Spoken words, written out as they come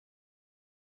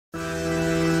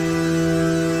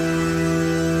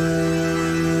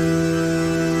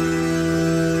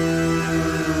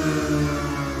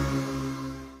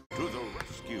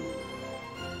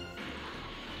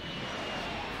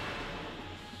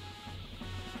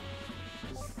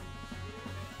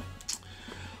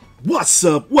What's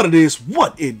up? What it is?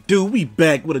 What it do? We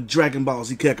back with a Dragon Ball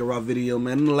Z Kakarot video,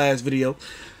 man. In the last video,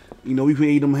 we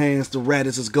paid them hands to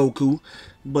Raditz as Goku,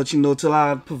 but till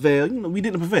I prevail, we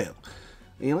didn't prevail.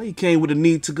 He came with a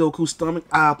knee to Goku's stomach.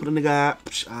 I put a nigga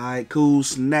out. Alright, cool.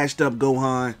 Snatched up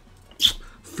Gohan.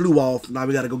 Flew off. Now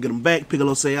we gotta go get him back.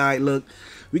 Piccolo say, alright, look,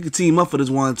 we could team up for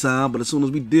this one time, but as soon as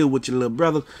we deal with your little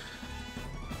brother,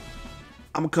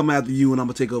 I'm gonna come after you and I'm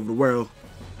gonna take over the world.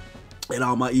 And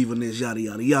all my evilness, yada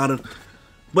yada yada.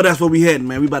 But that's where we heading,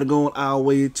 man. We about to go on our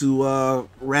way to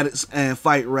Raditz and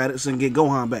fight Raditz and get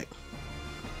Gohan back.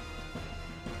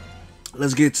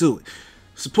 Let's get to it.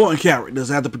 Supporting characters.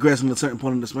 After progressing a certain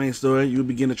point in this main story, you will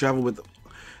begin to travel with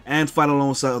and fight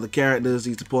alongside other characters.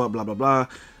 These support blah blah blah.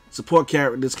 Support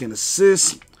characters can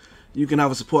assist. You can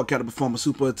have a support character perform a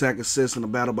super attack assist in a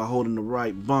battle by holding the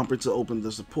right bumper to open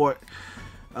the support.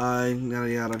 Yada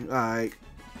yada. Alright.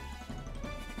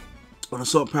 When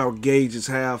assault power gauge is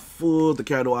half full, the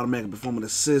character will automatically perform an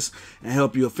assist and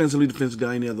help you offensively, defensively,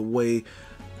 or any other way.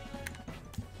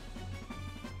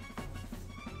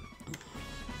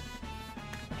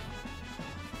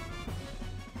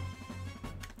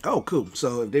 Oh, cool.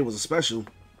 So if they was a special,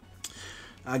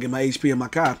 I get my HP and my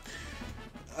Kai.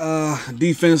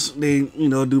 Defense, they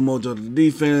do more of the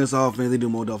defense. Offense, they do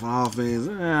more of the offense.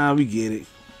 We get it.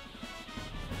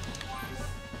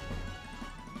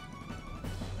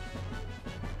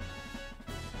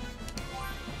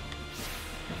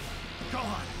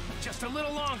 Gohan, just a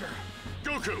little longer.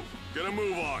 Goku, get a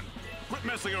move on. Quit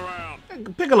messing around.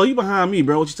 Piccolo, you behind me,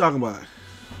 bro. What you talking about?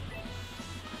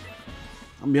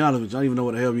 I'm be honest with you, I don't even know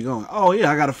where the hell we going. Oh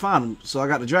yeah, I gotta find him. So I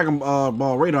got the Dragon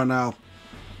Ball radar now.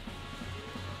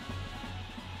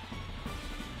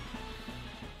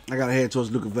 I gotta head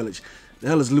towards Luca Village. The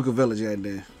hell is Luca Village at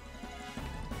there?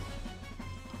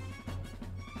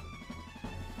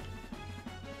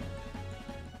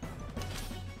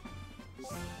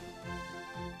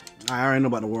 I already know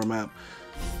about the world map.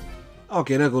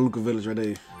 Okay, there go Luca Village right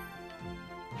there.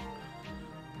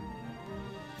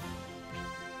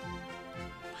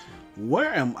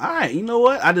 Where am I? You know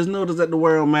what? I just noticed that the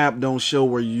world map don't show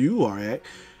where you are at.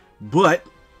 But,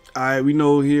 we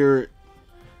know here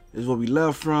is where we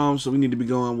left from. So we need to be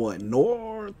going, what?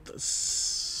 North?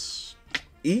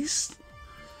 East?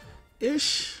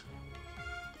 Ish?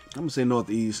 I'm going to say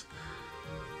northeast.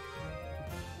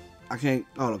 I can't.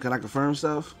 Oh, can I confirm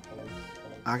stuff?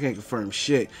 I can't confirm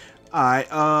shit. Alright,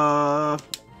 I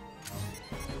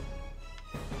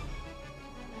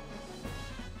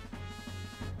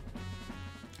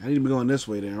need to be going this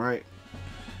way then, right?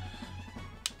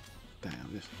 Damn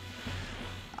this.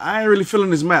 I ain't really feeling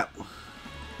this map.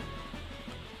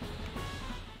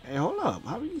 Hey, hold up.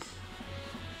 How we?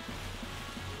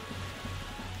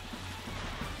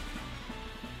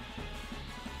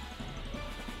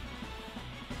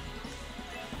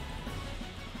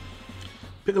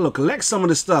 Piccolo, collect some of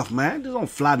this stuff, man. Just don't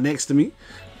fly next to me.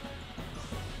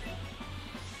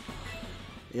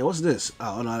 Yeah, what's this?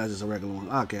 Oh, no, that's just a regular one.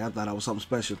 Okay, I thought that was something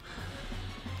special.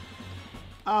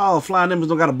 Oh, flying embers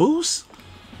don't got a boost?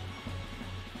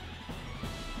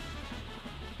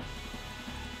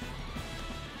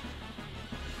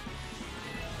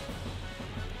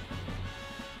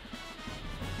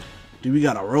 Do we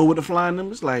gotta roll with the flying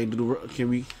embers? Like, can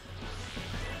we?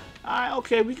 Alright,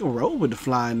 okay, we can roll with the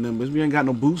flying numbers. We ain't got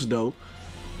no boost though.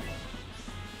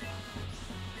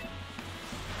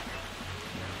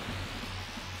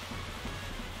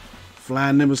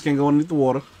 Flying numbers can't go underneath the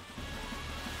water.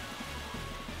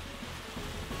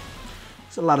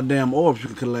 It's a lot of damn orbs you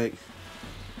can collect.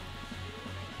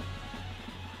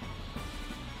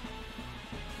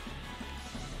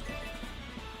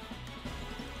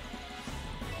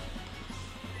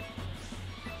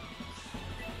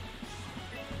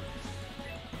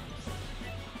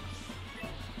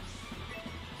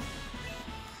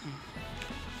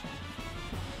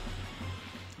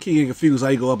 Keep getting confused how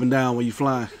you go up and down when you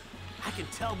flying. I can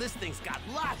tell this thing's got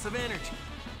lots of energy.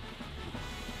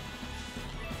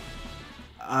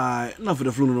 Alright, enough of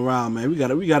the fooling around, man. We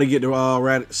gotta get the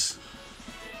Raditz.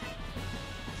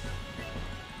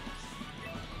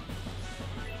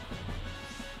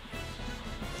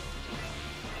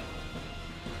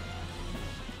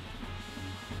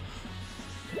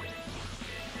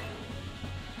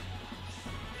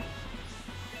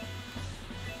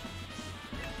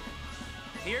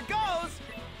 Here goes.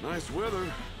 Nice weather.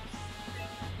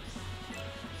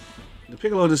 The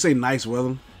Piccolo just say nice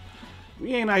weather.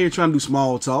 We ain't out here trying to do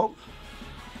small talk.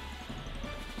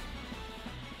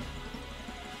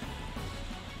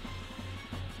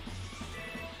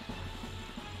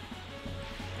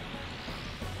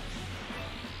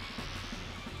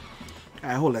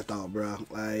 Alright, hold that thought, bro.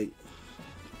 Like,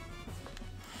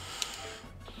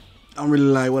 I'm really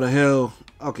like, what the hell?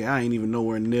 Okay, I ain't even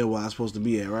nowhere near where I'm supposed to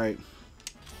be at, right?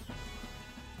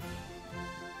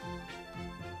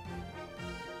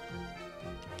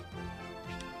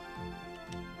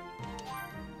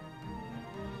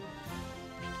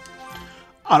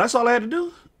 Oh, that's all I had to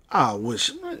do? I wish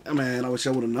I wish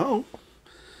I would have known.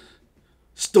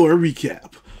 Story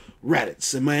recap.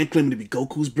 Raditz, a man claiming to be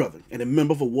Goku's brother and a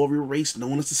member of a warrior race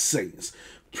known as the Saiyans,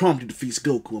 promptly defeats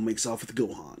Goku and makes off with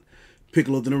Gohan.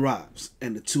 Piccolo then arrives,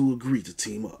 and the two agree to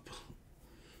team up.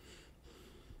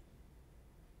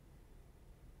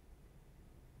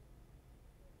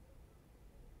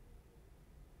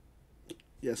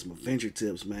 Yeah, some adventure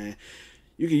tips, man.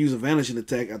 You can use a vanishing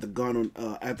attack after guarding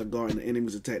the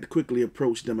enemy's attack to quickly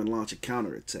approach them and launch a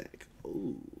counter attack.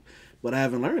 Ooh. But I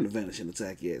haven't learned the vanishing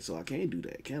attack yet, so I can't do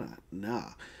that, can I? Nah.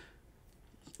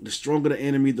 The stronger the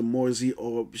enemy, the more Z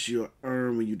orbs you'll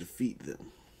earn when you defeat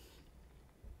them.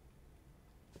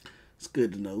 It's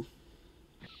good to know.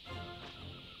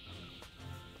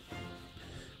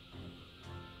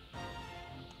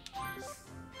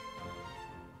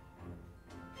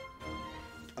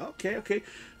 Okay.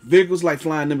 Vehicles like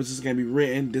Flying Nemesis can be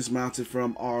written, dismounted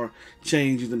from, or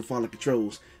changed using the following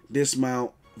controls.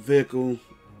 Dismount, vehicle,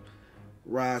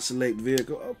 ride, select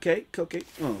vehicle. Okay.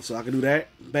 Oh, so I can do that.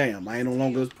 Bam. I ain't no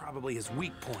longer. Probably his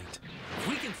weak point. If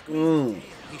we can squeeze his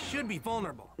tail, he should be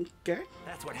vulnerable. Okay.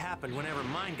 That's what happened whenever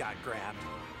mine got grabbed.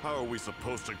 How are we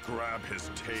supposed to grab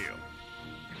his tail?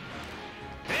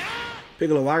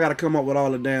 Piccolo, I gotta come up with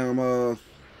all the damn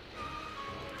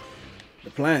the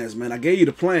plans, man. I gave you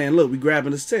the plan. Look, we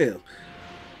grabbing his tail.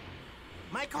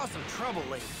 Might cause some trouble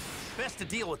later. Best to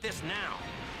deal with this now.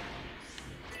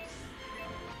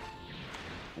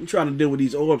 I'm trying to deal with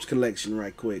these orbs collection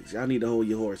right quick. Y'all need to hold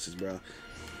your horses, bro.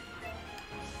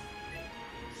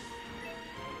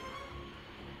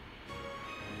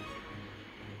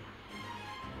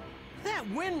 That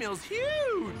windmill's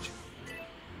huge!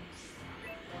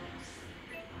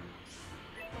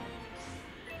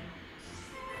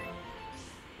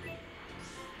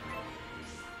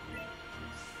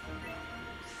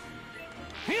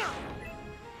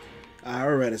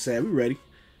 Alright, Sam, we ready.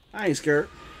 I ain't scared.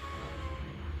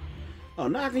 Oh,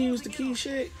 now I can use the key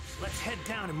shit. Let's head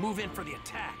down and move in for the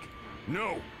attack.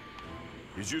 No!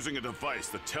 He's using a device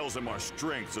that tells him our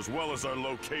strengths as well as our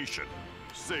location.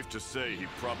 Safe to say he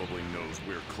probably knows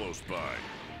we're close by.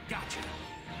 Gotcha.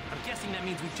 I'm guessing that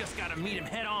means we just gotta meet him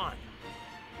head on.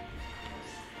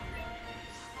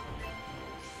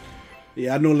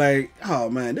 Yeah, I know, like, oh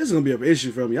man, this is gonna be an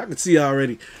issue for me. I can see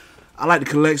already. I like to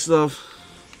collect stuff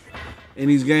in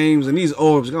these games, and these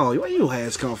orbs, oh, where you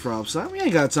ass come from, son? We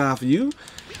ain't got time for you.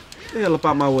 Get the hell up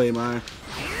out my way, man.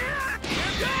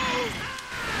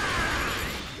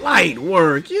 Light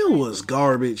work, you was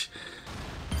garbage.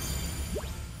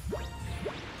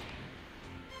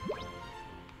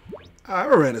 Alright,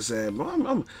 we're ready, Sam.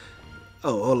 Oh,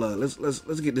 hold on.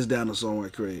 Let's get this dinosaur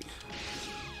right quick.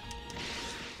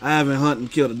 I haven't hunted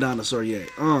and killed a dinosaur yet.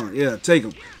 Yeah, take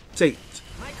him. Take.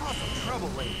 Might cause some trouble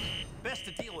later. Best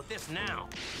to deal with this now.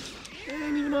 I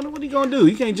ain't even know what he gonna do.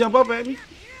 He can't jump up at me.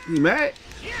 He mad?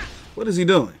 What is he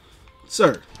doing?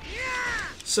 Sir.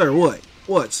 Sir, what?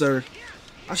 What, sir?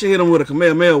 I should hit him with a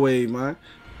Kamehameha wave, man.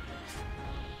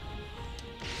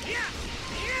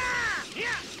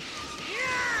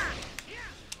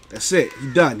 That's it.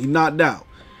 He done. He knocked out.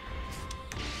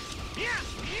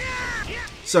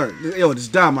 Sir, yo,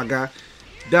 just down, my guy.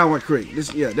 Down one quick.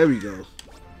 This, yeah, there we go.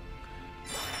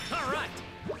 All right.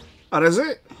 Oh, that's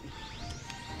it.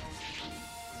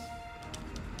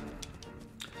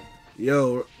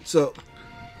 Yo, so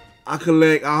I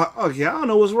collect. Okay, I don't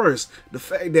know what's worse. The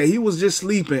fact that he was just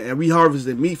sleeping and we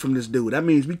harvested meat from this dude. That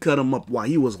means we cut him up while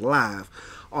he was alive.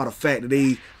 Or the fact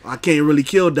that I can't really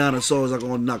kill dinosaurs. I'm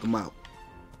gonna knock him out.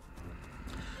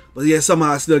 But yeah,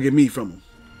 somehow I still get meat from him.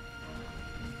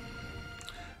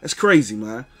 That's crazy,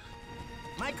 man.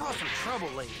 Might cause some trouble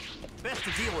later. Best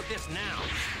to deal with this now.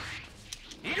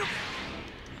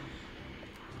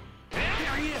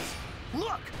 There he is.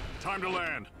 Look. Time to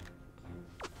land.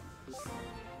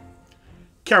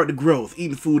 Character growth.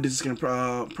 Eating food this can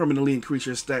permanently increase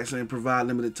your stats and provide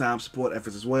limited time support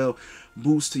efforts as well.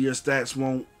 Boost to your stats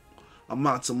won't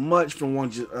amount to much from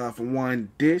one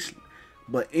dish,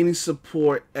 but any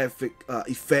support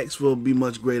effects will be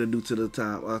much greater due to the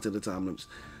time limits.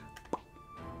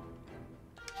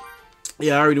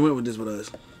 Yeah, I already went with this with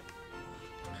us.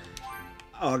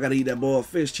 Oh, I gotta eat that boiled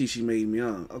fish Chi made me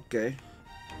on. Okay.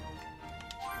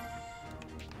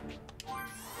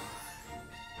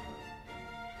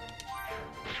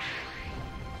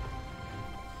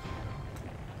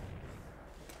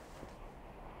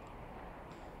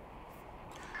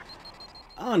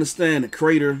 I understand the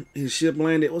crater his ship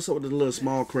landed. What's up with the little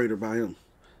small crater by him?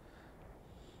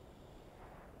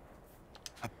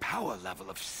 A power level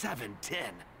of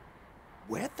 710.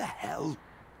 Where the hell?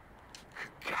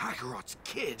 Kakarot's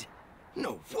kid?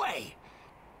 No way!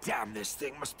 Damn, this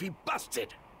thing must be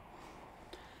busted.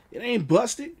 It ain't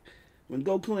busted. When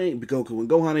Gohan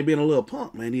ain't being a little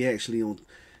punk, man, he actually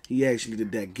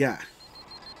did that guy.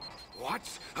 What?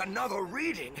 Another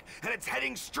reading, and it's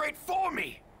heading straight for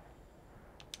me.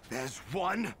 There's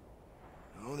one.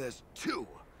 No, there's two.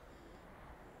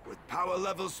 With power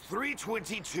levels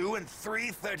 322 and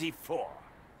 334.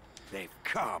 They've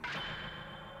come.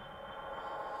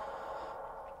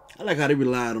 I like how they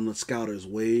relied on the scouters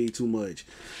way too much.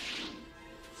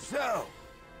 So,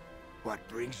 what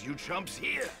brings you chumps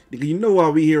here? Nigga, you know why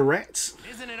we here, rats?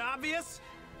 Isn't it obvious?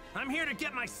 I'm here to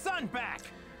get my son back.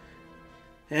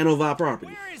 Hand over our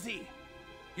property. Where is he?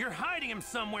 You're hiding him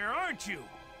somewhere, aren't you?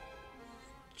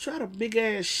 Try the big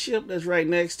ass ship that's right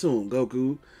next to him,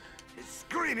 Goku. His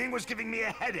screaming was giving me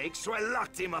a headache, so I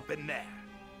locked him up in there.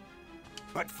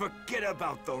 But forget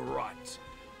about the runt.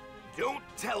 Don't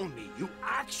tell me you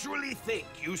actually think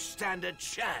you stand a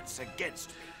chance against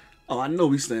me. Oh, I know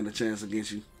we stand a chance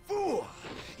against you. Fool!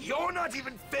 You're not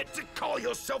even fit to call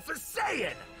yourself a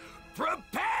Saiyan!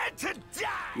 Prepare to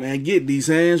die! Man, get these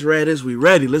hands, Radish. We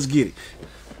ready. Let's get it.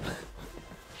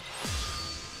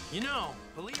 You know,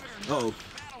 believe it or not, Uh-oh.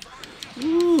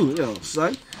 Ooh, yo,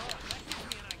 son.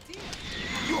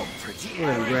 You're pretty We're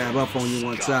gonna arrogant. grab up on you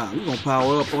one time. We're gonna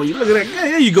power up on you. Look at that. Yeah,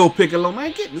 there you go, Piccolo,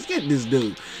 man. Let's get this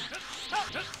dude.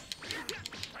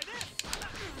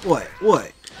 What?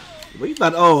 What? We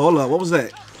thought, oh, hold up. What was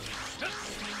that?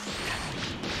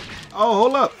 Oh,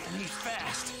 hold up. he's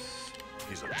fast.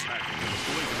 He's attacking in the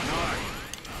blink of an eye.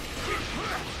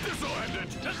 This'll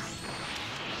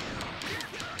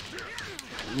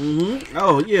end it.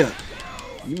 Oh, yeah.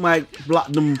 You might block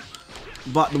them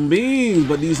beams,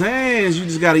 but these hands, you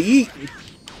just gotta eat.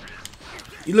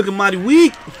 You looking mighty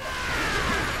weak.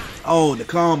 Oh, the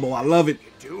combo. I love it.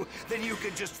 Then you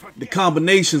can just forget. The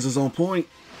combinations is on point.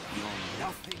 You're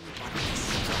nothing but a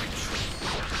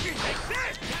distraction.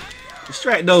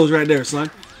 Distract those right there, son.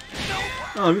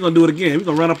 Oh, we're gonna do it again. We're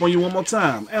gonna run up on you one more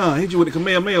time. Hit you with the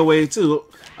Kamehameha wave too.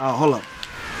 Oh, hold up.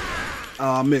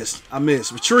 Oh, I missed.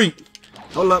 Retreat.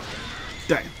 Hold up.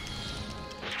 Damn.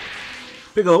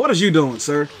 Piccolo, what is you doing,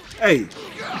 sir? Hey.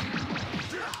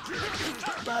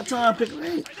 About time, Piccolo.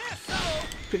 Hey.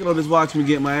 Piccolo just watched me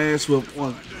get my ass whooped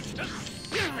one.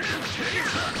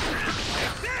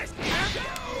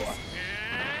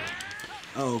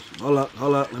 Oh, hold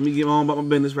up. Let me get on about my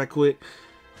business right quick.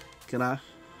 Can I?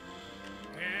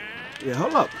 Yeah,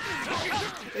 hold up.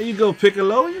 There you go,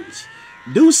 Piccolo.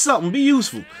 Do something. Be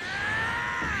useful.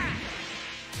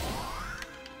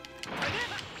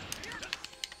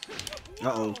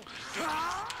 Uh-oh.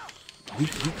 He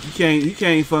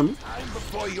came for me. Time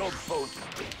before you're both.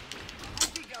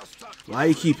 Why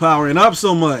you keep powering up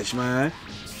so much, man?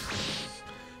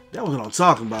 That was what I'm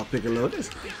talking about, Piccolo.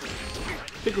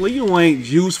 Piccolo, you ain't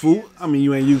useful. I mean,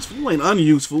 you ain't useful. You ain't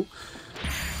unuseful.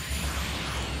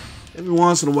 Every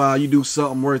once in a while, you do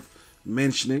something worth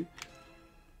mentioning.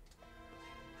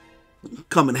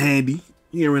 Come in handy.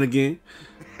 Here and again.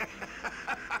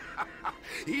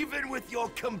 Even with your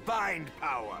combined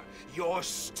power, you're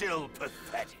still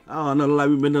pathetic. Oh, no, like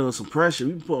we've been doing some pressure.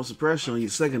 We put some pressure on you a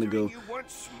second ago. You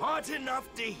weren't smart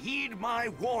enough to heed my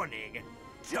warning.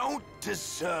 Don't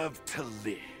deserve to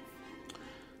live.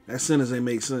 That sentence ain't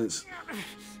make sense.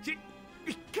 You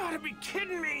gotta be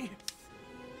kidding me.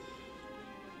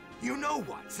 You know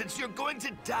what? Since you're going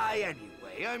to die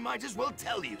anyway, I might as well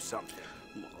tell you something.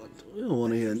 We don't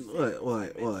want to hear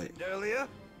what? Earlier,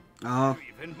 Uh-huh. you're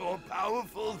even more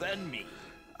powerful than me.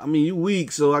 I mean, you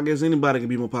weak, so I guess anybody can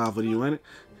be more powerful than you, ain't it?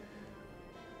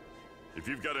 If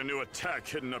you've got a new attack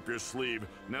hidden up your sleeve,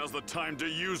 now's the time to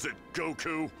use it,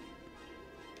 Goku.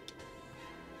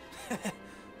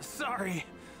 Sorry,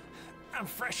 I'm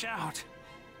fresh out.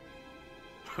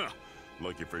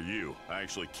 Lucky for you, I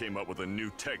actually came up with a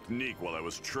new technique while I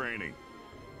was training.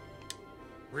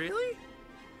 Really?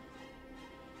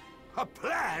 A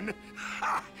plan?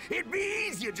 Ha! It'd be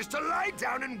easier just to lie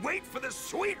down and wait for the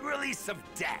sweet release of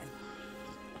death.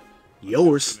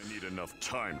 Yours. Gonna need enough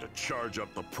time to charge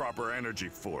up the proper energy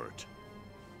for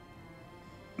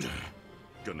it.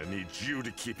 Gonna need you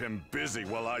to keep him busy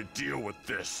while I deal with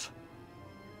this.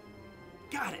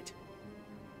 Got it.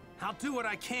 I'll do what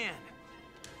I can.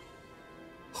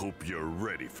 Hope you're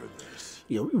ready for this.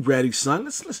 Yo, we ready, son.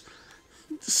 Let's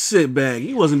sit back.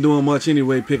 He wasn't doing much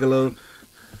anyway, Piccolo.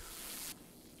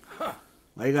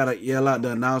 Why you gotta yell out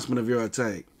the announcement of your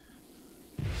attack?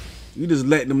 You just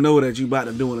letting them know that you about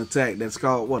to do an attack that's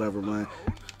called whatever, man.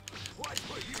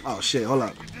 Oh shit, hold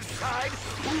up. Decide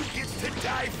who gets to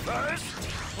die first?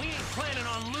 We ain't planning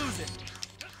on losing.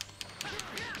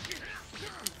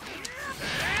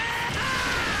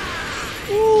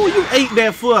 Ooh, you ate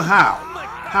that for how?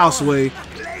 Houseway.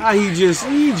 How he just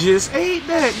ate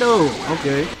that though.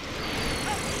 Okay.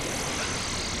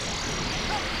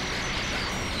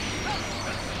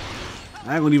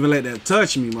 I ain't gonna even let that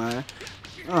touch me, man.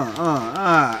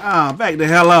 Back the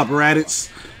hell up, Raditz.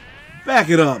 Back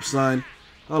it up, son.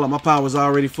 Hold on, my power's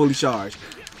already fully charged.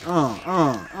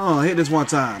 Hit this one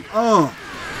time.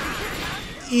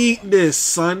 Eat this,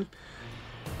 son.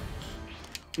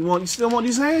 You still want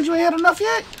these hands? You ain't had enough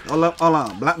yet? Hold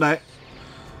on, block that.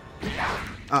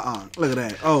 Look at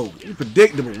that. Oh, you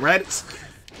predictable, Raditz.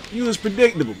 You was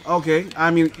predictable. Okay,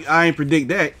 I mean, I ain't predict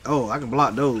that. Oh, I can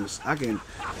block those. I can.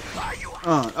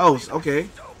 Okay.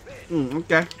 Okay. No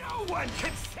one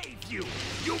can save you.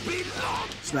 You belong.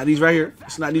 It's not these right here.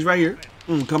 It's not these right here.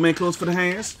 Come in close for the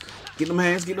hands. Get them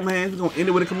hands. Get them hands. We're gonna end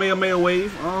it with a Kamehameha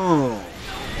wave.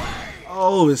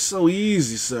 Oh, it's so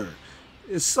easy, sir.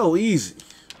 It's so easy.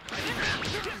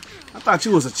 I thought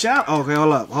you was a child. Okay,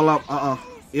 hold up.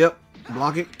 Yep.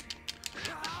 Block it.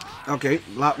 Okay,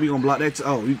 block. We gonna block that.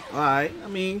 Oh, all right. I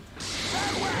mean,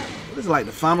 what is it, like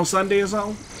the final Sunday or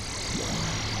something?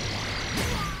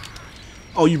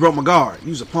 Oh, you broke my guard.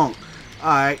 You's a punk. All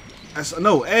right.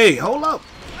 No. Hey, hold up.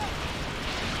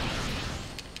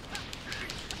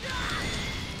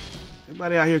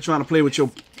 Everybody out here trying to play with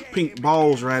your pink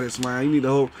balls, Raditz, man. You need to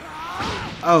hold.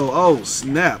 Oh,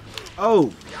 snap.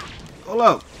 Oh, hold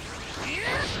up.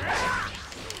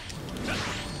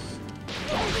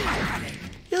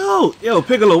 Yo,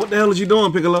 Piccolo, what the hell is you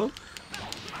doing, Piccolo?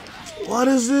 What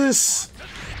is this?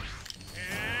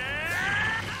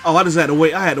 Oh, I just had to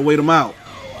wait. I had to wait him out.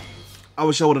 I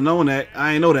wish I would have known that.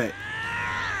 I ain't know that.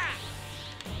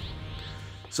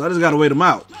 So I just gotta wait him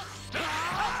out.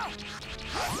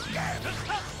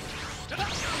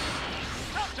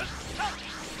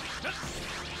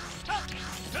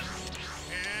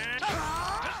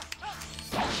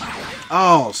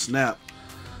 Oh, snap.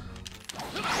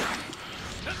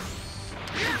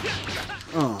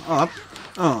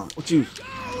 What you?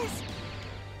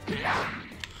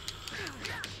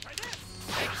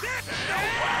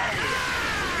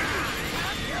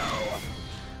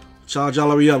 Charge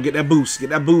all over you up. Get that boost. Get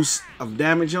that boost of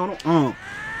damage on him.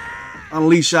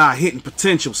 Unleash our hitting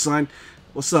potential, son.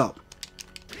 What's up?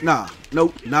 Nah.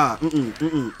 Nope. Nah.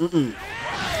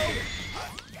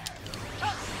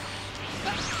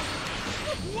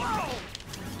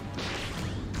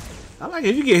 I like it.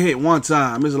 If you get hit one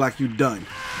time, it's like you done.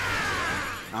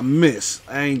 I miss.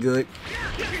 I ain't good.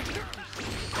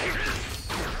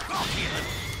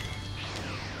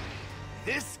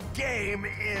 This game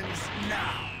ends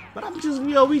now. But I'm just,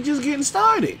 we just getting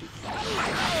started.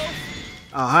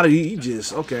 Oh, how did he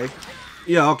just, okay.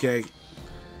 Yeah, okay.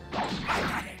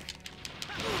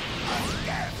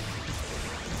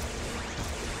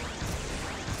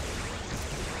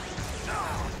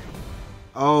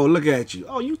 Oh, look at you.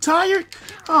 Oh, you tired?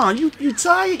 Oh, you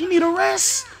tired? You need a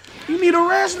rest? You need a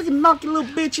rest? Look at knock your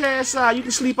little bitch ass out. You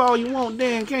can sleep all you want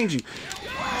then, can't you?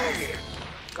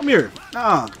 Come here.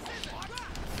 Nah.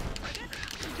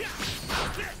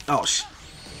 Oh, shit.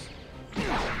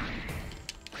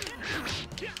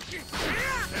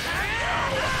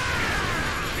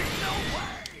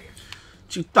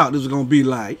 What you thought this was gonna be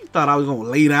like? You thought I was gonna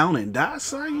lay down and die,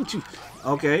 son? What you?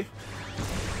 Okay.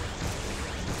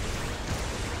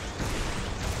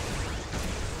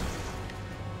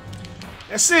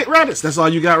 That's it, Raditz. That's all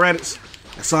you got, Raditz.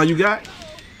 That's all you got.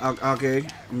 Okay.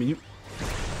 I mean, you.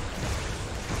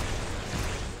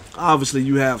 Obviously,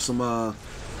 you have some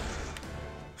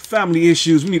family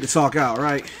issues we need to talk out,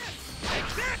 right?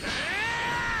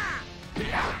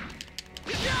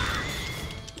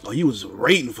 Oh, you was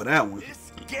waiting for that one.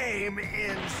 This game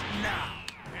ends now.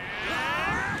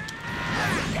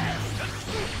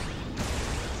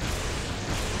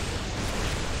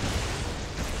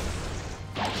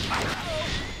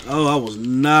 Oh, I was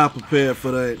not prepared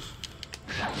for that.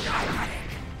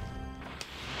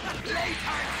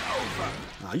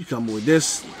 Oh, you coming with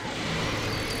this?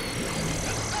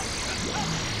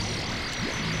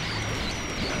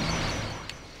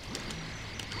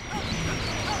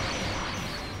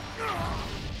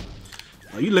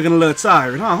 Oh, you looking a little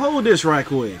tired, huh? Hold this right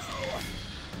quick.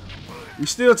 You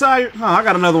still tired? Huh, I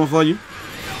got another one for you.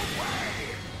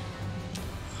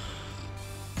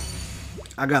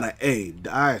 I got an A.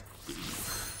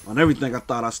 On everything, I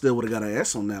thought I still would have got an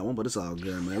S on that one, but it's all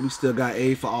good, man. We still got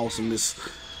A for awesomeness.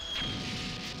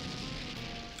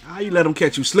 How you let him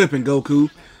catch you slipping, Goku?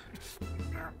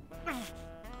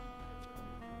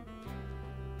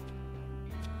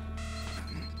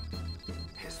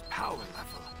 His power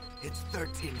level, it's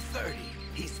 1330.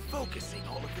 He's focusing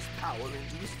all of his power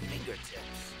into his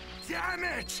fingertips. Damn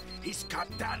it! He's got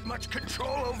that much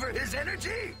control over his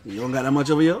energy? You don't got that much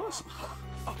over yours?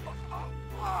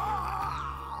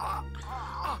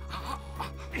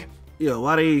 Yo,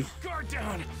 why they... Guard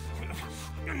down.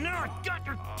 Now I got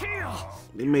your tail.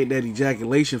 They made that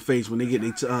ejaculation face when they get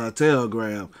their tail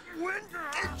grabbed. When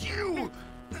did you?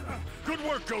 Good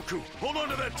work, Goku. Hold on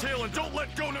to that tail and don't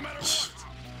let go no matter what.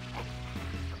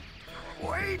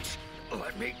 Wait!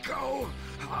 Let me go!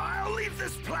 I'll leave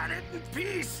this planet in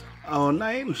peace! Oh, no,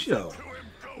 ain't no show. To him,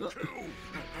 Goku.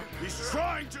 He's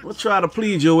trying to... We'll try to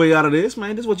plead your way out of this,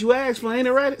 man. This is what you asked for, ain't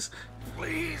it, Raditz?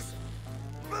 Please,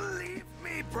 believe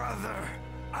me, brother.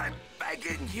 I'm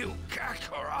begging you,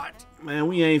 Kakarot. Man,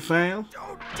 we ain't found.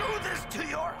 Don't do this to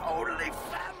your only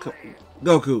family.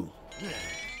 Goku.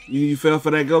 You fell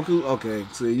for that, Goku? Okay,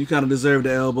 so you kind of deserve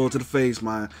the elbow to the face,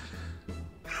 man.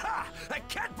 Ha! I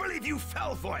can't believe you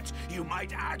fell for it. You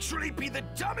might actually be the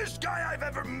dumbest guy I've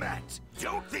ever met.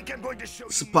 Don't think I'm going to show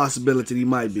It's a you possibility he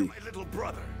might be. my little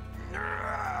brother.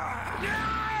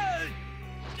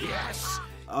 Yes.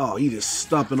 Oh, he just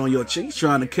stomping on your cheek. He's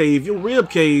trying to cave your rib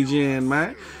cage in,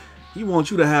 man. He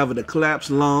wants you to have a collapsed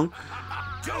lung.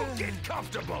 Don't get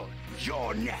comfortable.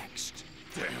 You're next.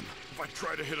 Damn, if I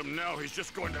try to hit him now, he's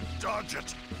just going to dodge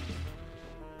it.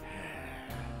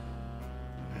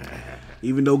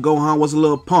 Even though Gohan was a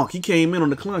little punk, he came in on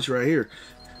the clutch right here.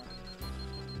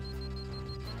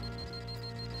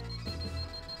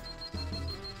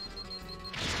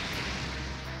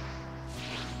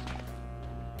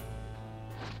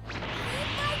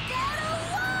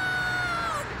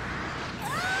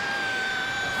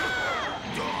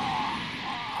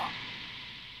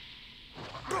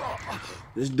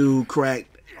 This dude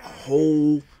cracked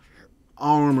whole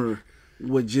armor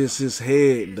with just his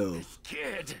head, though.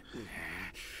 Kid.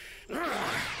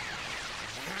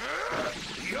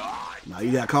 Now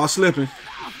you got caught slipping.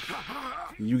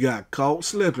 You got caught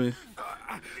slipping.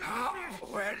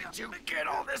 Where did you get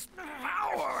all this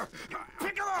power?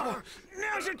 Piccolo,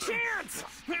 now's your chance.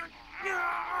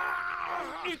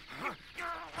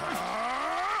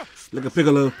 Look at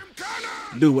Piccolo.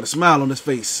 Dude with a smile on his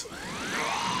face.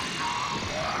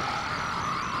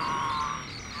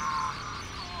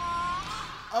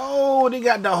 Oh, they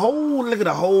got the whole, look at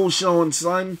the whole showing,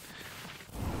 son.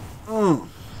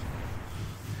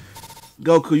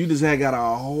 Goku, you just had got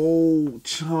a whole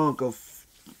chunk of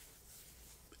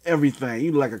everything.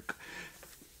 You like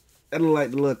that look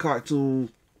like the little cartoon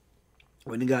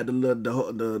when they got the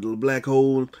little black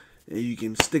hole and you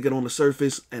can stick it on the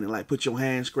surface and like put your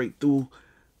hand straight through.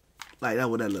 Like that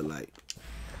what that look like.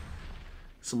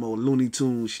 Some old Looney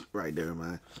Tunes right there,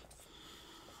 man.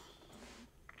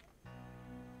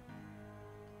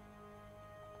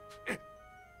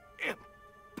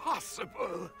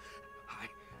 Impossible.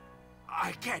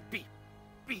 I can't be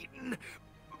beaten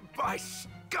by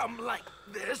scum like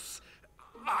this.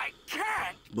 I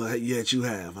can't. But yet you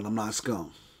have, and I'm not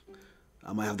scum.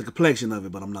 I might have the complexion of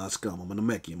it, but I'm not scum. I'm gonna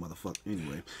make you, motherfucker.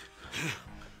 Anyway.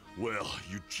 Well,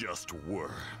 you just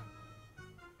were.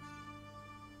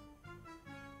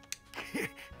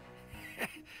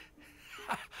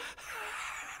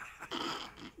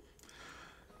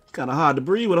 Kind of hard to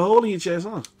breathe with a hole in your chest,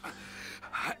 huh?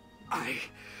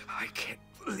 I can't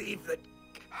believe that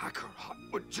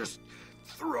Kakarot would just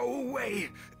throw away.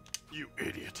 You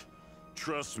idiot.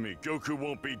 Trust me, Goku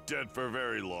won't be dead for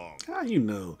very long. How you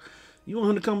know? You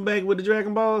want him to come back with the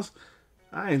Dragon Balls?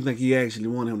 I didn't think he actually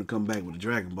wanted him to come back with the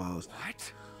Dragon Balls.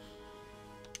 What?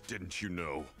 Didn't you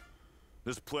know?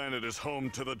 This planet is home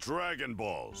to the Dragon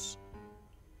Balls.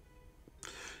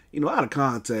 You know, out of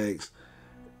context,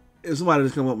 if somebody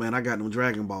just come up, man, I got them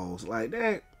Dragon Balls like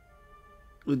that.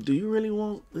 Did you really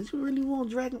want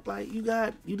Dragon? Like you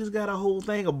just got a whole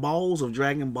thing of balls of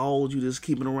Dragon Balls you just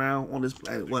keeping around on this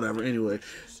planet, whatever. Anyway,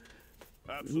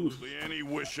 Absolutely any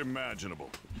wish imaginable.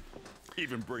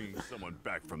 Even bringing someone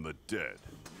back from the dead.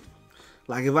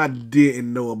 like if I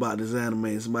didn't know about this anime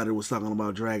and somebody was talking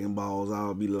about Dragon Balls, I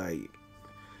would be like,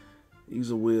 "You's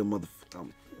a weird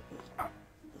motherfucker."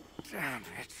 Damn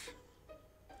it.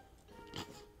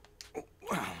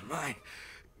 Well, my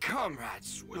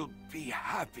comrades will be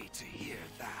happy to hear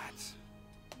that.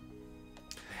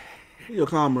 Who your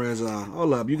comrades are?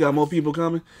 Hold up, you got more people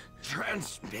coming?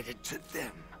 Transmit it to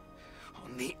them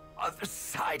on the other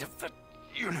side of the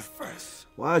universe.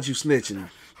 Why'd you snitching?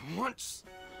 Once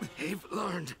they've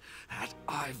learned that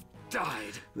I've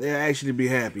died, They'll actually be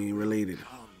happy and related.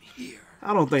 come here.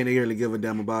 I don't think they really give a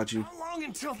damn about you. How long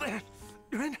until then?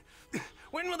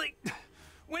 When will they...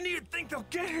 When do you think they'll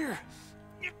get here?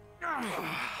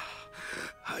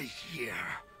 A year.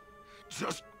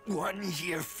 Just 1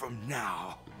 year from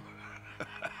now.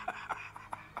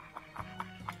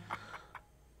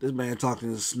 This man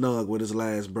talking snug with his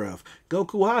last breath.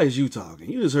 Goku, how is you talking?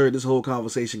 You just heard this whole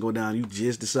conversation go down. You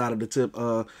just decided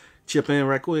to chip in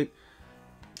right quick.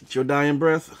 It's your dying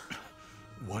breath.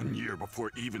 1 year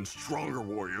before even stronger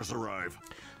warriors arrive.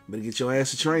 Better get your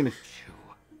ass to training.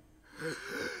 You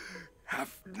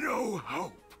have no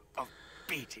hope of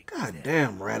beating God them.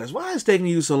 damn, Raditz. Why is it taking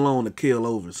you so long to kill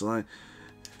over, son?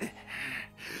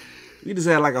 We just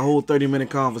had like a whole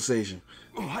 30-minute conversation.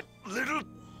 What little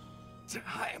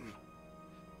time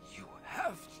you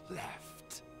have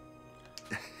left.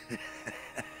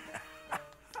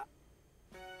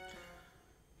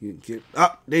 You can kill.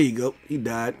 Ah, there you go. He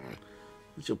died.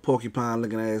 With your porcupine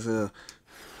looking ass up.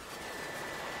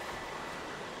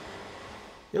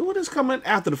 Yo, what is coming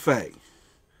after the fact?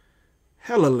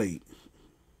 Hella late.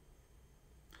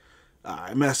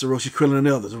 Alright, Master Roshi, Krillin, and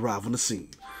the others arrive on the scene.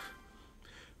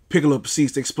 Piccolo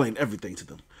proceeds to explain everything to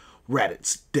them.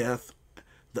 Raditz's death,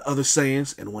 the other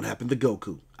Saiyans, and what happened to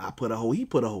Goku. He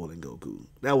put a hole in Goku.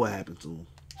 That what happened to him.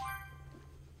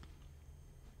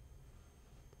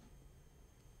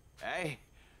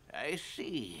 I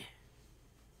see.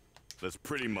 That's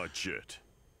pretty much it.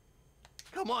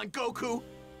 Come on, Goku.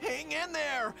 Hang in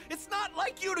there. It's not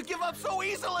like you to give up so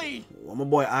easily. Well, my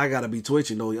boy, I gotta be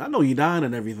twitching though. I know you dying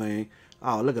and everything.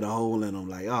 Oh, look at the hole in him.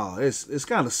 Like, oh, it's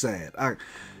kind of sad.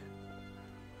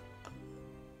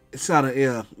 It's kind of,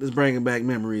 yeah, it's bringing back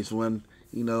memories when,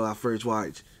 you know, I first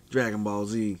watched Dragon Ball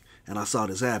Z and I saw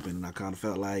this happen and I kind of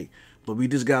felt like, but we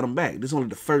just got him back. This is only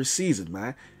the first season,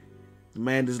 man. The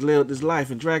man just lived his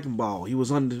life in Dragon Ball. He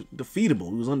was undefeatable.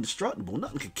 He was indestructible.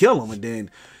 Nothing could kill him. And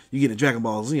then you get in Dragon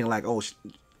Ball Z and like, oh,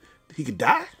 he could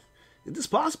die? Is this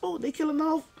possible? They kill him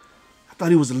off? I thought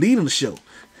he was the lead in the show.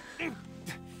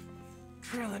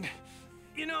 Krillin,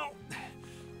 you know,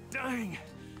 dying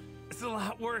is a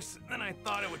lot worse than I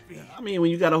thought it would be. I mean,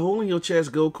 when you got a hole in your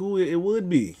chest, Goku, it would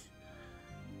be.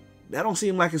 That don't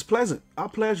seem like it's pleasant or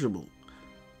pleasurable.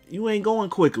 You ain't going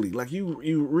quickly. Like, you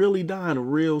really dying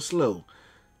real slow.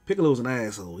 Piccolo's an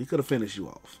asshole. He could have finished you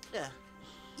off.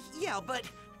 Yeah, but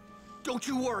don't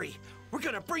you worry. We're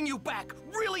gonna bring you back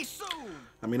really soon.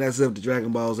 I mean, that's if the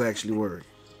Dragon Balls actually work.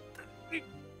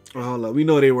 Oh, hold up. We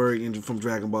know they work from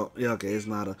Dragon Ball. Yeah, okay. It's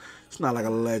not like a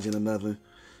legend or nothing.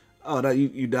 Oh, that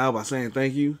you died by saying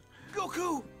thank you?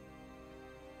 Goku!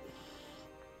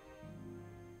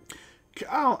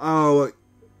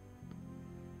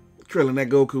 Krillin, that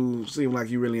Goku seemed like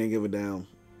you really ain't give a damn.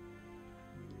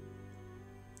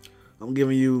 I'm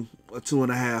giving you a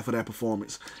 2.5 for that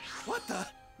performance. What the?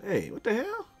 Hey, what the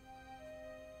hell?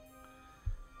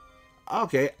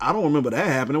 Okay, I don't remember that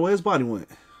happening. Where his body went?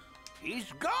 He's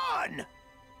gone.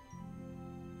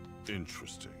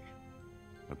 Interesting.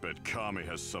 I bet Kami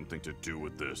has something to do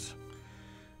with this.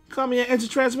 Kami had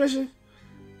instant transmission?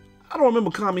 I don't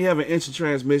remember Kami having instant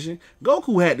transmission.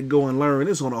 Goku had to go and learn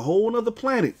this on a whole other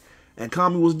planet. And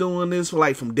Kami was doing this for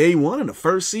like from day one in the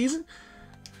first season?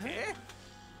 Eh?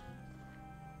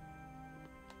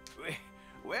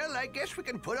 Well, I guess we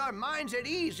can put our minds at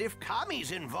ease if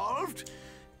Kami's involved.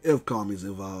 If Kami's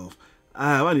involved.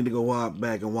 I need to go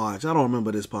back and watch. I don't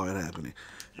remember this part happening.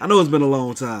 I know it's been a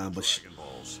long time, but Dragon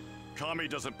Balls. Kami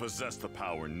doesn't possess the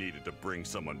power needed to bring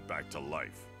someone back to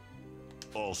life.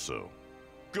 Also,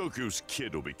 Goku's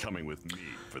kid will be coming with me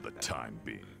for the time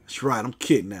being. That's right, I'm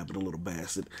kidnapping the little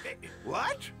bastard.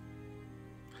 What?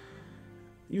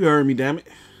 You heard me, damn it.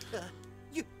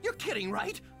 You're kidding,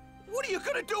 right? What are you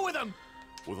gonna do with him?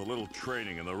 With a little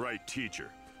training and the right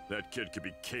teacher, that kid could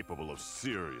be capable of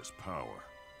serious power.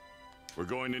 We're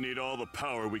going to need all the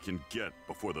power we can get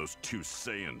before those 2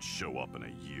 Saiyans show up in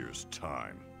a year's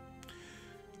time.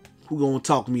 Who gonna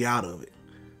talk me out of it?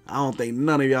 I don't think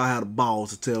none of y'all had the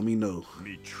balls to tell me no.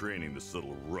 Me training this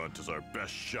little runt is our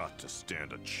best shot to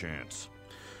stand a chance.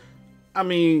 I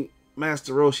mean,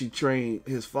 Master Roshi trained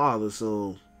his father,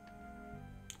 so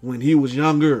when he was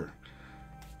younger,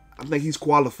 I think he's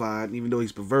qualified, even though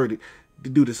he's perverted, to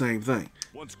do the same thing.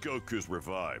 Once Goku's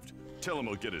revived, tell him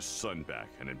he'll get his son back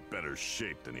and in better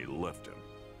shape than he left him.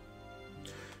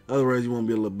 Otherwise, he won't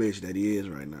be a little bitch that he is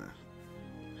right now.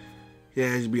 He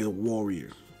has to be a warrior.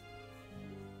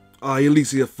 At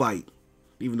least he'll fight,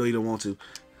 even though he don't want to.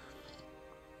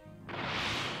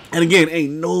 And again,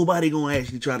 ain't nobody gonna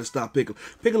actually try to stop Piccolo.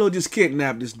 Piccolo just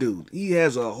kidnapped this dude. He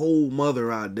has a whole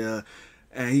mother out there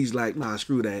And he's like, nah,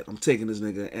 screw that. I'm taking this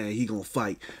nigga and he gonna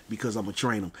fight because I'm gonna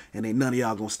train him. And ain't none of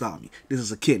y'all gonna stop me. This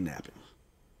is a kidnapping.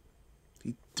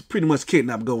 He pretty much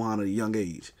kidnapped Gohan at a young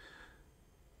age.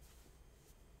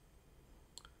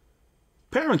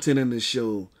 Parenting in this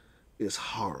show is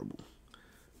horrible.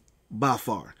 By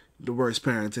far, the worst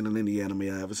parenting in any anime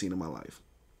I ever seen in my life.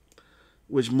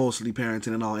 Which mostly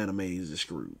parenting in all animes is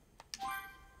screwed.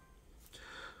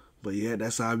 But yeah,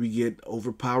 that's how we get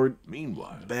overpowered.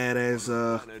 Meanwhile, badass.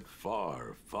 Planet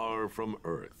far, far from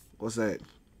Earth. What's that?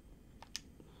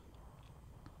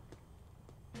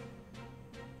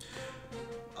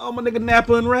 Oh, my nigga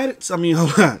Nappa and Raditz. I mean,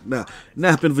 hold on. Nah,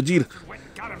 Nappa and Vegeta. Went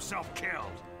and got himself killed.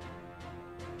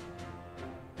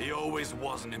 He always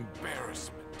was an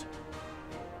embarrassment.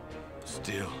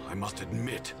 Still, I must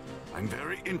admit, I'm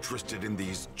very interested in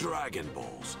these Dragon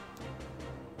Balls.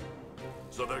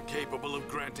 So they're capable of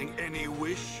granting any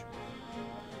wish?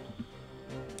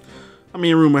 I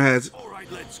mean, rumor has it. All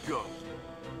right, let's go.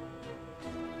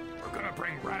 We're gonna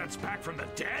bring Raditz back from the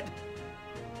dead?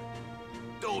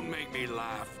 Don't make me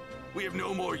laugh. We have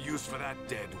no more use for that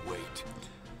dead weight.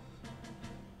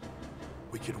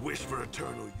 We could wish for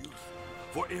eternal youth,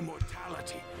 for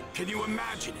immortality. Can you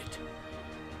imagine it?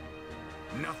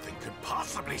 Nothing could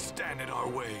possibly stand in our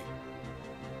way.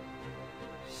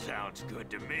 Sounds good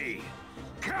to me.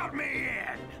 Count me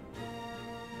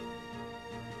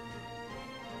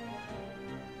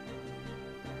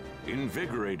in!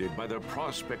 Invigorated by the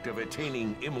prospect of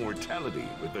attaining immortality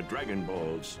with the Dragon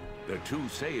Balls, the two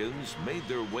Saiyans made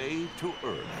their way to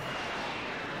Earth.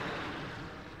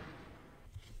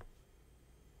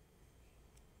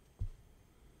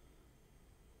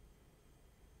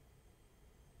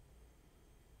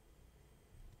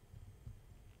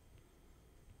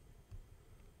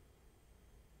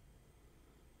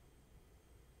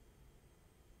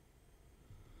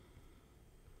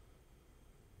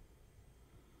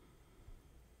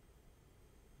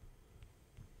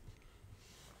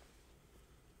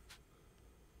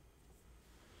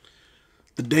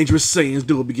 The dangerous Saiyans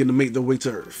do begin to make their way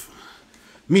to Earth.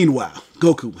 Meanwhile,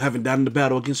 Goku, having died in the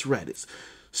battle against Raditz,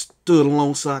 stood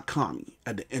alongside Kami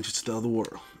at the entrance to the other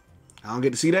world. I don't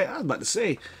get to see that. I was about to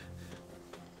say.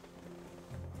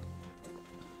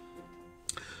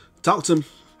 Talk to him.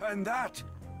 And that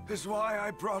is why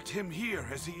I brought him here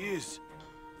as he is,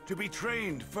 to be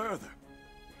trained further.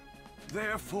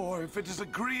 Therefore, if it is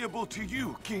agreeable to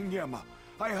you, King Yama,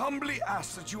 I humbly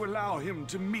ask that you allow him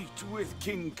to meet with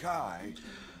King Kai.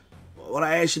 Would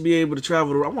I actually be able to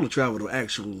travel to... I want to travel to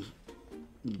actual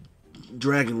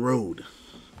Dragon Road.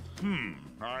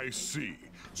 I see.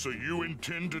 So you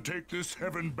intend to take this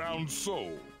heaven-bound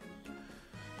soul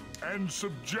and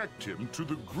subject him to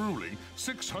the grueling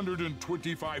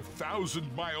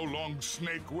 625,000-mile-long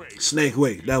Snake Way. Snake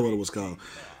Way, that's what it was called.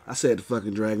 I said the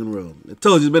fucking Dragon Road. I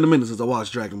told you it's been a minute since I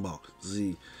watched Dragon Ball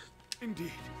Z.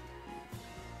 Indeed.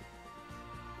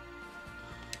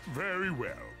 Very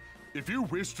well. If you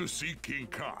wish to see King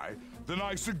Kai, then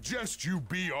I suggest you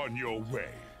be on your way.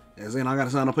 As in, I gotta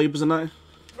sign the papers tonight?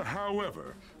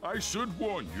 However, I should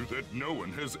warn you that no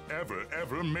one has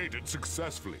ever made it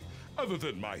successfully, other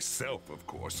than myself, of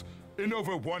course, in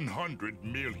over 100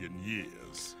 million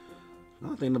years. I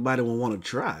don't think nobody would want to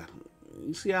try.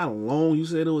 You see how long you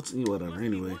said it was? Whatever,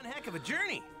 anyway. One heck of a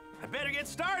journey. I better get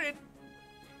started.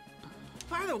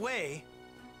 By the way,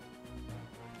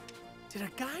 did a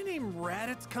guy named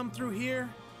Raditz come through here?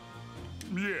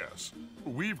 Yes,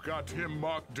 we've got him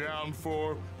marked down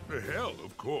for hell,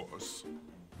 of course.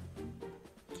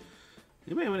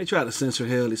 You remember when they tried to censor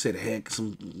hell, they said heck,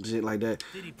 some shit like that.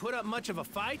 Did he put up much of a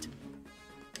fight?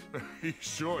 He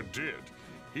sure did.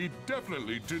 He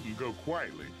definitely didn't go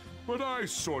quietly, but I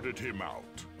sorted him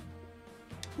out.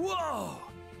 Whoa!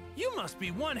 You must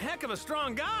be one heck of a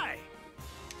strong guy!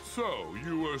 So,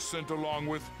 you were sent along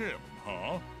with him,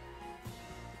 huh?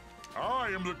 I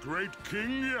am the great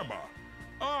King Yama.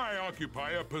 I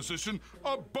occupy a position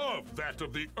above that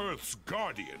of the Earth's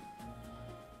guardian.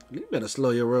 You better slow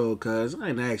your roll, cuz I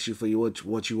ain't asked you for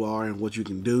what you are and what you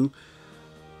can do.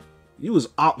 You was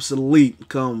obsolete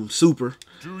come super.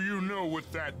 Do you know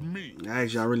what that means?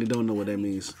 Actually, I really don't know what that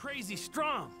means. Crazy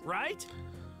strong, right?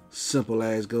 Simple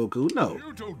as Goku, no.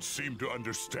 You don't seem to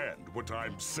understand what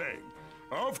I'm saying.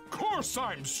 Of course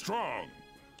I'm strong.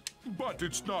 But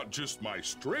it's not just my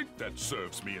strength that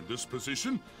serves me in this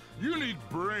position. You need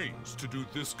brains to do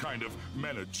this kind of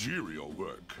managerial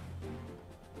work.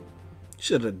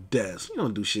 Shut a desk. You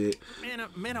don't do shit.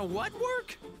 Man, a what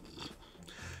work?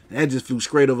 That just flew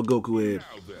straight over Goku head.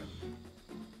 Now then,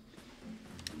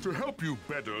 to help you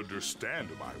better understand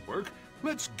my work,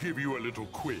 let's give you a little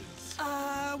quiz.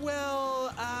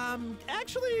 Well,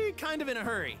 actually kind of in a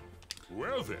hurry.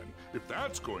 Well then, if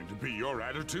that's going to be your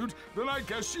attitude, then I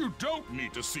guess you don't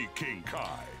need to see King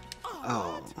Kai.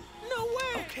 Oh, No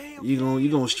way! Okay, you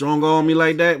gonna strong arm me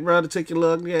like that, bro, to take your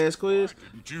little ugly ass quiz?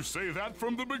 Didn't you say that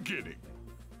from the beginning?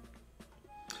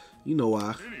 You know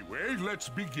why? Anyway, let's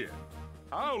begin.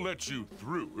 I'll let you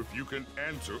through if you can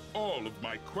answer all of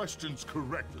my questions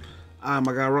correctly. My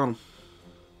guy, wrong.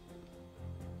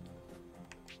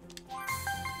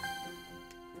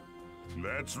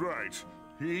 That's right.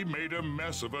 He made a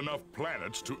mess of enough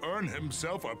planets to earn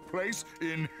himself a place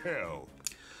in hell.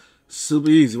 Super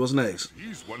easy. What's next?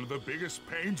 He's one of the biggest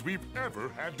pains we've ever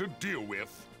had to deal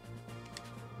with.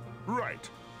 Right.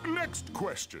 Next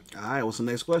question. All right. What's the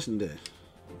next question then?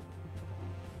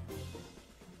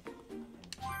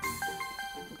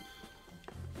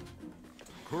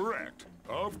 Correct.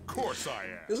 Of course I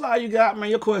am. This is all you got, man.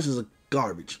 Your questions are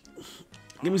garbage.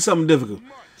 Give me something difficult.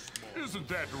 Isn't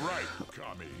that right,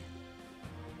 Kami?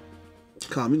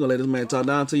 Come, you gonna let this man talk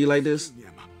down to you like this?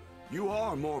 Yama, you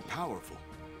are more powerful.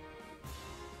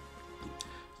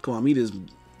 Come on, he just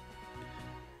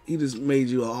made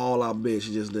you an all-out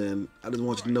bitch just then. I just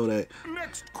want you to know that.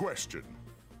 Next question.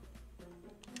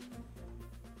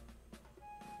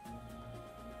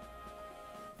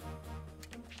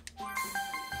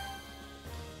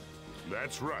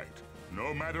 That's right.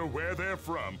 No matter where they're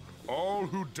from, all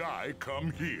who die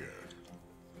come here.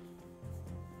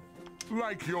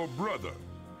 Like your brother.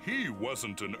 He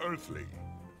wasn't an Earthling.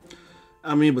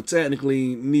 I mean, but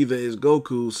technically, neither is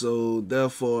Goku, so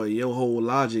therefore, your whole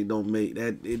logic don't make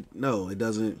that. It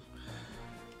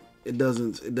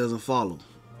doesn't follow.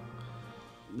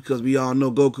 Because we all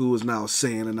know Goku is now a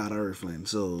Saiyan and not an Earthling.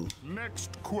 So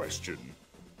Next question.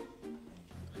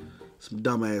 some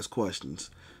dumbass questions,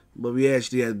 but we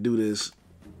actually had to do this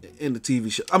in the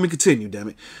TV show. I mean, continue, damn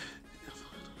it.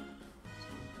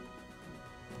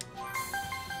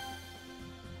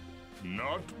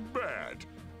 Not bad.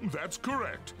 That's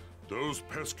correct. Those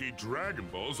pesky Dragon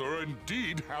Balls are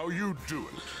indeed how you do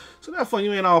it. So therefore,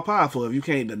 you ain't all powerful if you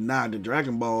can't deny the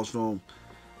Dragon Balls from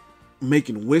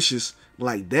making wishes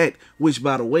like that, which,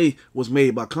 by the way, was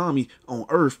made by Kami on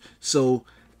Earth. So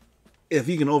if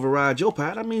he can override your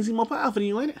power, that means he's more powerful than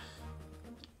you, ain't it?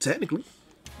 Technically.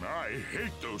 I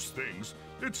hate those things.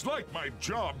 It's like my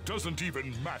job doesn't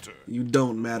even matter. You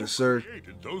don't matter, sir.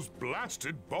 Created those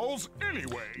blasted balls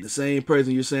anyway. The same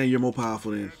person you're saying you're more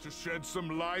powerful than. To shed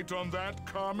some light on that,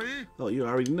 Kami? Oh, you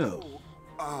already know.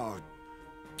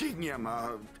 King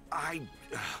Yama,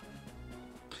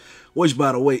 Which,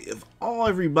 by the way, if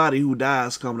everybody who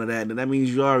dies come to that, then that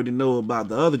means you already know about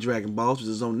the other Dragon Balls, which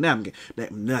is on Namek.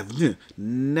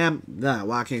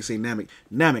 Why I can't say Namek?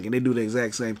 Namek, and they do the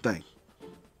exact same thing.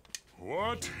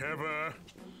 Whatever.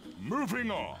 Moving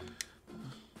on.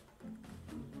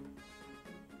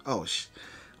 Oh,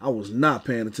 I was not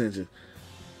paying attention.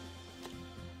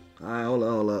 All right,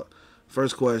 hold up.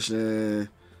 First question,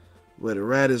 where the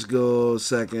Raditz go.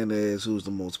 Second is who's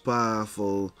the most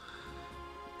powerful.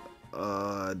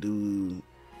 Do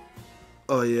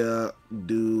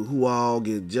who all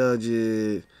get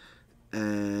judged,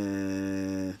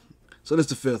 and so this is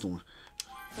the fifth one.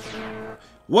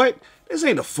 What? This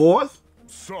ain't the fourth.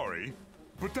 Sorry,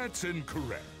 but that's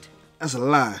incorrect. That's a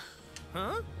lie.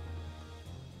 Huh?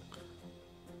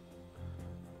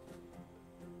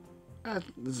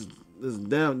 This is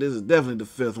definitely the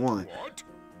fifth one. What?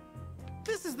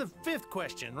 This is the fifth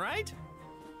question, right?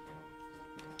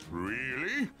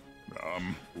 Really?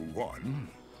 1,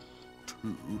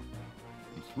 2,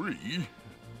 3.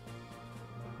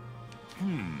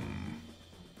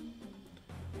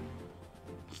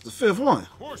 It's the fifth one.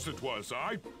 Of course it was.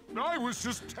 I was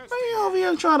just testing. You over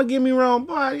here trying to get me wrong,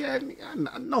 boy. I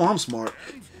know I'm smart.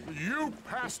 You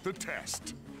passed the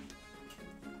test.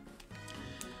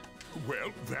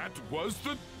 Well, that was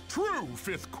the true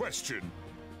fifth question.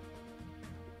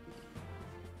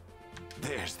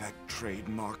 there's that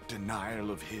trademark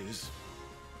denial of his.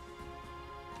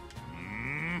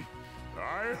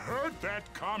 I heard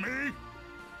that, Kami.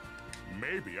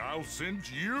 Maybe I'll send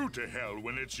you to hell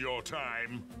when it's your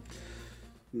time.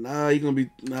 Nah, you gonna be...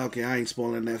 Okay, I ain't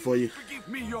spoiling that for you. Forgive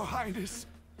me, Your Highness.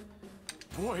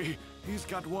 Boy, he's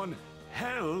got one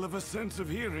hell of a sense of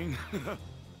hearing.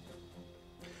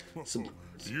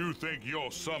 You think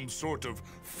you're some sort of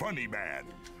funny man?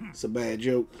 It's a bad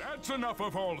joke. That's enough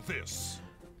of all this.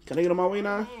 Can I get on my way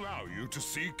now? I'll allow you to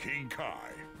see King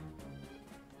Kai.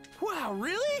 Wow,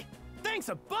 really? Thanks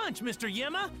a bunch, Mr.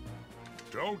 Yema.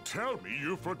 Don't tell me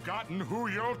you've forgotten who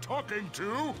you're talking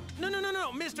to. No,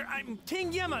 Mr. I'm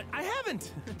King Yema. I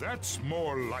haven't. That's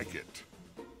more like it.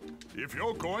 If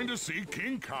you're going to see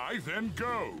King Kai, then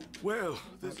go. Well,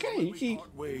 this Okay, is you when we keep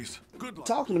part ways. Good luck.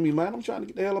 talking to me, man. I'm trying to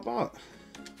get the hell up out.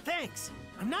 Thanks.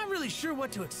 I'm not really sure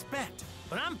what to expect,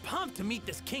 but I'm pumped to meet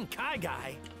this King Kai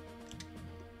guy.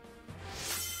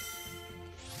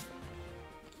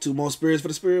 2 more spirits for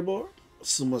the spirit board.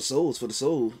 2 more souls for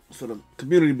the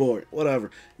community board.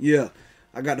 Whatever. Yeah,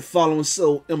 I got the following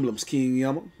soul emblems: King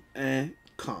Yama and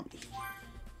Kami.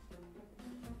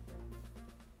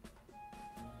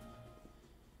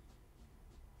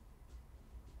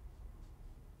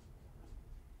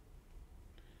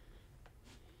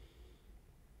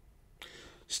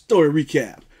 Story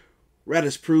recap.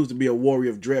 Raditz proves to be a warrior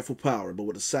of dreadful power, but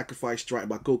with a sacrifice strike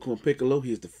by Goku and Piccolo,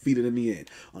 he is defeated in the end.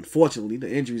 Unfortunately, the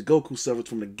injuries Goku suffered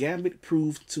from the gambit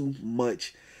proved too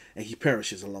much, and he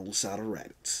perishes alongside of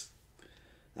Raditz.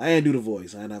 I didn't do the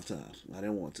voice. I didn't have time. I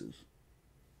didn't want to.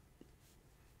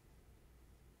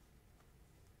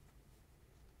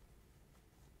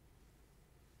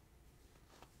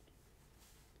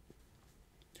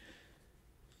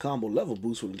 Combo level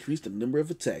boost will increase the number of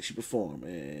attacks you perform,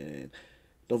 and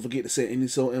don't forget to set any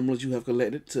soul emblems you have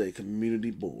collected to a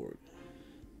community board.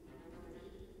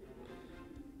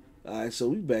 Alright, so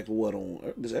we back with what on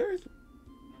Earth? This Earth?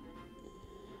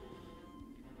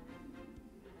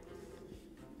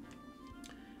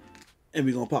 And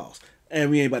we're gonna pause. And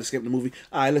we ain't about to skip the movie.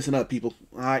 Alright, listen up, people.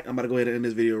 Alright, I'm about to go ahead and end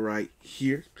this video right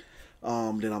here. Then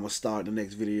I'm gonna start the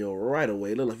next video right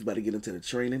away. Look like we about to get into the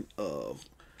training of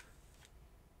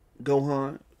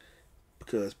Gohan,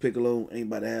 because Piccolo ain't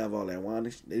about to have all that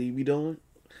windage that he be doing.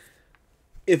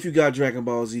 If you got Dragon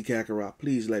Ball Z Kakarot,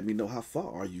 please let me know how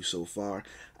far are you so far.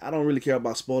 I don't really care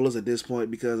about spoilers at this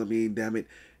point because, I mean, damn it,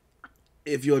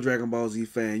 if you're a Dragon Ball Z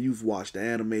fan, you've watched the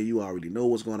anime, you already know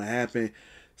what's going to happen.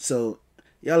 So,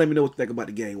 y'all let me know what you think about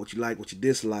the game, what you like, what you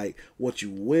dislike, what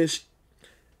you wish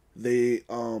they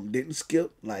didn't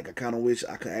skip. Like, I kind of wish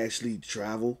I could actually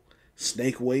travel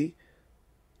Snake Way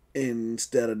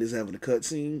instead of just having a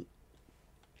cutscene.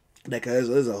 Like,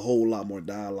 there's a whole lot more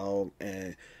dialogue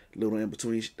and little in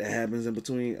between that happens in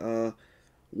between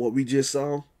what we just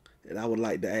saw, and I would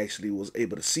like to actually was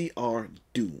able to see or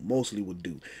do. Mostly would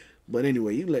do. But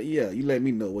anyway, you let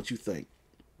me know what you think.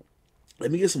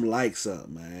 Let me get some likes up,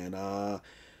 man.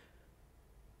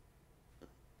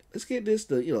 Let's get this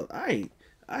to, you know, I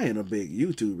ain't a big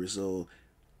YouTuber, so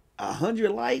 100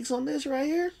 likes on this right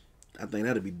here, I think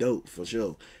that'd be dope for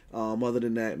sure. Other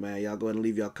than that, man, y'all go ahead and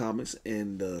leave y'all comments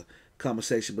in the comment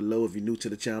section below. If you're new to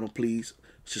the channel, please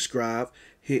subscribe,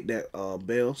 hit that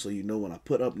bell so you know when I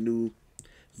put up new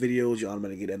videos, you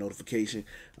automatically get that notification.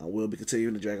 I will be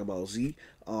continuing the Dragon Ball Z.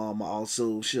 I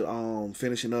also should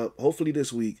finishing up hopefully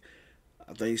this week.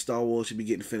 I think Star Wars should be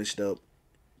getting finished up.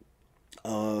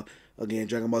 Again,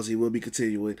 Dragon Ball Z will be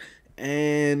continuing,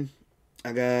 and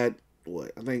I got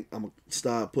what I think I'm gonna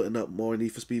start putting up more Need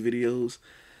for Speed videos,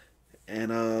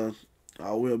 and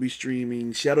I will be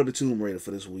streaming Shadow the Tomb Raider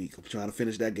for this week. I'm trying to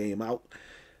finish that game out.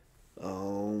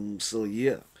 So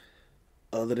yeah.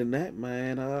 Other than that,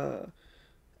 man, I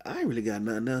ain't really got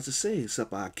nothing else to say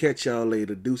except I'll catch y'all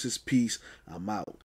later. Deuces, peace. I'm out.